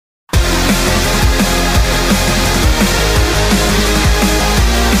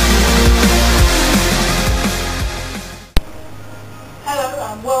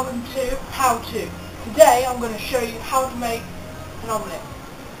going to show you how to make an omelette.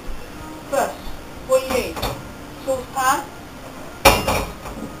 First, what you need: saucepan,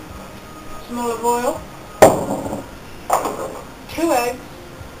 some olive oil, 2 eggs,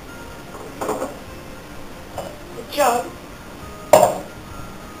 a jug,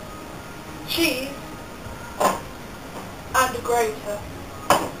 cheese, and a grater.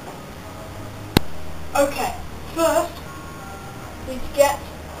 Okay, first you need to get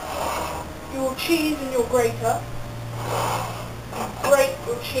your cheese and your grater and grate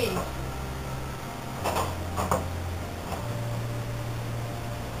your cheese.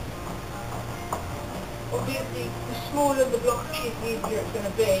 Obviously, the smaller the block of cheese, the easier it's going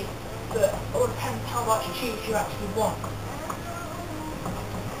to be, but it all depends how much cheese you actually want.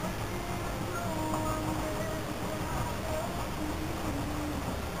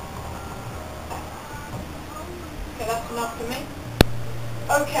 Okay, that's enough for me.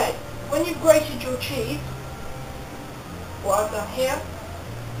 Okay, when you've grated your cheese, what I've done here,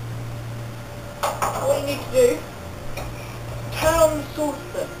 what you need to do, turn on the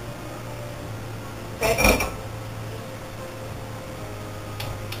saucepan. Okay.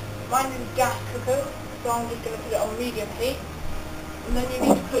 Mine is a gas cooker, so I'm just going to put it on medium heat. And then you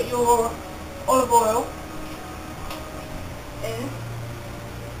need to put your olive oil in.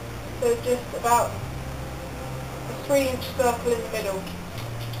 So just about a 3-inch circle in the middle.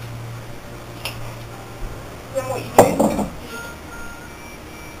 Then what you do, you just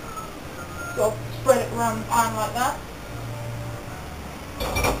sort of spread it around the pan like that.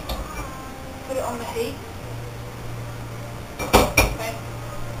 Put it on the heat. Okay.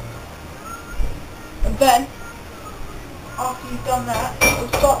 And then, after you've done that, it will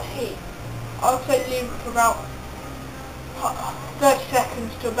start to heat. I would say leave it for about 30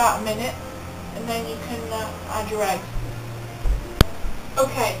 seconds to about a minute, and then you can add your eggs.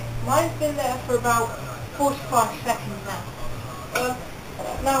 Okay, mine's been there for about 45 seconds now.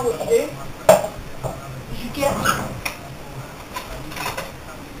 Now what you do is you get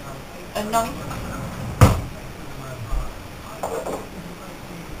a knife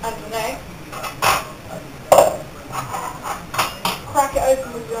and an egg, crack it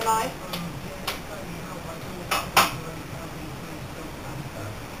open with your knife,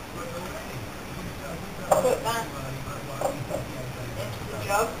 put that into the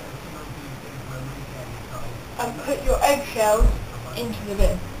jug, and put your eggshells into the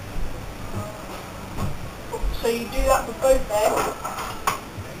bin. So you do that with both eggs.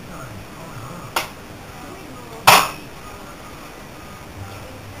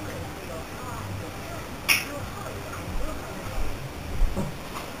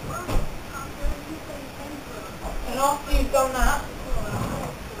 And after you've done that,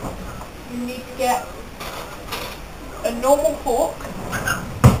 you need to get a normal fork,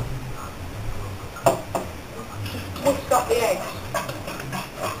 just whisk up the eggs.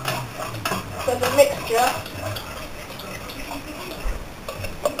 So the mixture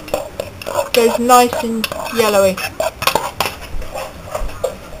goes nice and yellowy.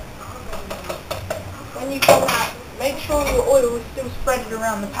 When you've done that, make sure your oil is still spreaded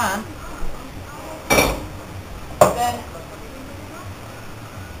around the pan. Then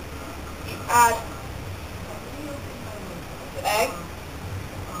you add the egg,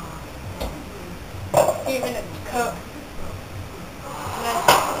 a few minutes to cook, and then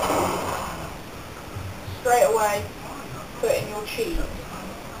straight away put in your cheese.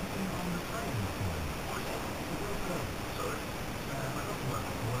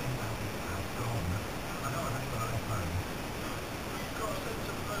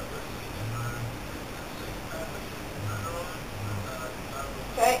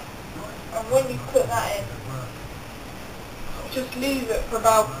 Okay, and when you put that in, just leave it for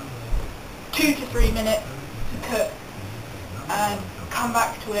about 2 to 3 minutes to cook, and come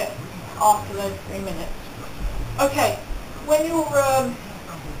back to it after those 3 minutes. Okay, when you're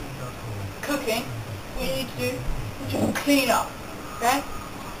cooking, what you need to do is just clean up, okay?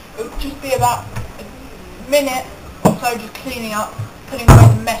 It will just be about a minute or so just cleaning up, putting away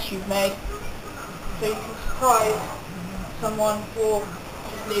the mess you've made, so you can surprise someone or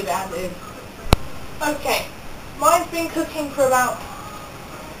just leave it as is. Okay, mine's been cooking for about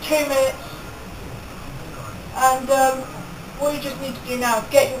 2 minutes, and what you just need to do now is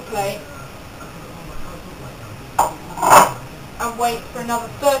get your plate and wait for another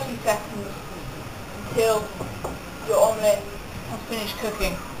 30 seconds until your omelette has finished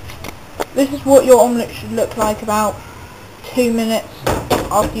cooking. This is what your omelette should look like about 2 minutes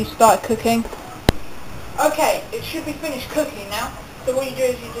after you start cooking. Okay, it should be finished cooking now. So what you do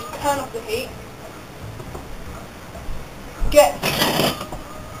is you just turn off the heat, get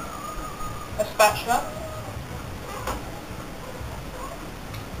a spatula,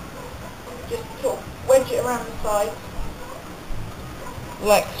 just sort of wedge it around the sides,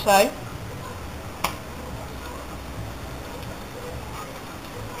 like so.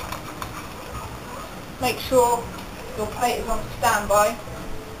 Make sure your plate is on standby.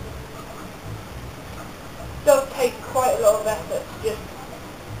 It does take quite a lot of effort to just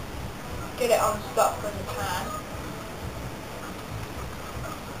get it unstuck from the pan.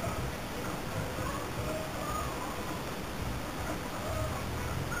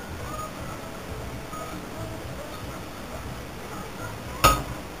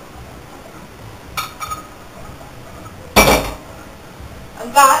 And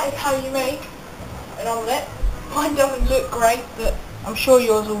that is how you make an omelette. Mine doesn't look great, but I'm sure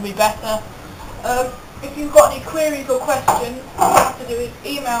yours will be better. If you've got any queries or questions, all you have to do is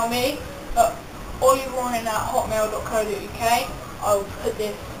email me at olivewarren@hotmail.co.uk. I'll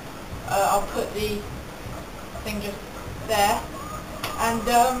put the thing just there, and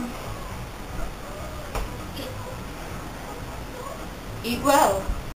just eat well.